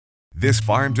This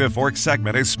Farm to Fork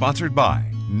segment is sponsored by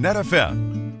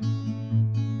NetFM.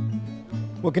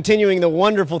 Well, continuing the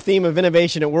wonderful theme of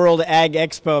innovation at World Ag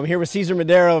Expo, I'm here with Cesar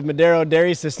Madero of Madero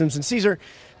Dairy Systems. And Cesar,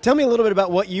 tell me a little bit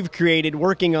about what you've created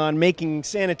working on making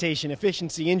sanitation,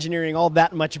 efficiency, engineering all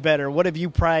that much better. What do you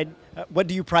pride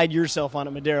yourself on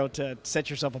at Madero to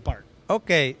set yourself apart?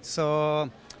 Okay, so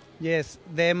yes,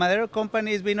 the Madero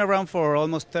company has been around for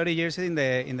almost 30 years in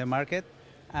the market,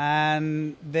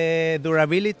 and the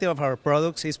durability of our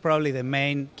products is probably the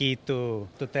main key to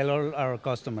tell all our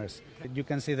customers. You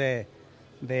can see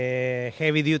the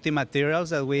heavy-duty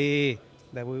materials that we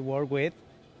work with.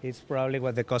 It's probably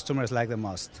what the customers like the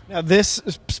most. Now, this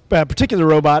particular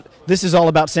robot, this is all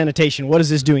about sanitation. What is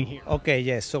this doing here? Okay,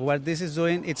 yes. So what this is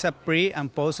doing, it's a pre-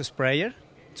 and post-sprayer.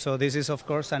 So this is, of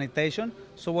course, sanitation.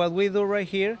 So what we do right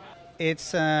here,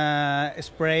 it's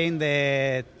spraying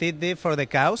the teat dip for the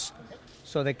cows.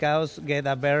 So the cows get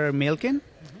a better milking.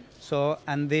 So,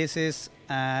 and this is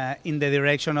in the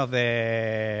direction of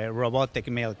the robotic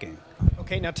milking.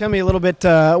 Okay, now tell me a little bit,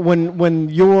 when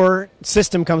your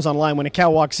system comes online, when a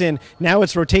cow walks in, now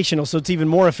it's rotational, so it's even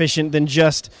more efficient than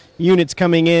just units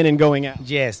coming in and going out.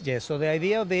 Yes, yes. So the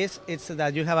idea of this is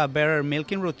that you have a better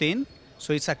milking routine.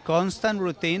 So it's a constant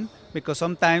routine because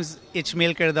sometimes each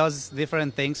milker does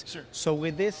different things. Sure. So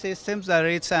with these systems, that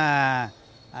it's a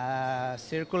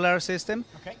circular system.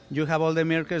 Okay. You have all the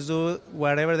milkers do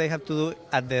whatever they have to do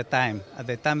at the time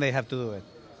they have to do it.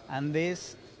 And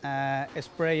this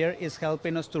sprayer is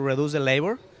helping us to reduce the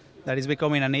labor that is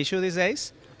becoming an issue these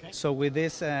days. Okay. So with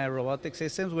these robotic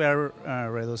systems, we are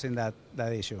reducing that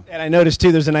issue. And I noticed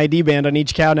too, there's an ID band on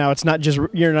each cow now. It's not just,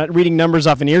 you're not reading numbers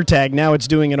off an ear tag. Now it's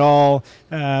doing it all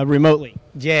remotely.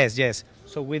 Yes, yes.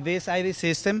 So with this ID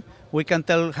system, we can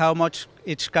tell how much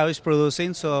each cow is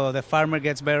producing, so the farmer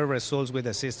gets better results with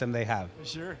the system they have.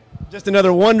 Sure. Just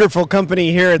another wonderful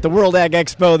company here at the World Ag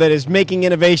Expo that is making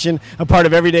innovation a part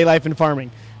of everyday life in farming.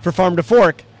 For Farm to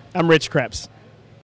Fork, I'm Rich Kreps.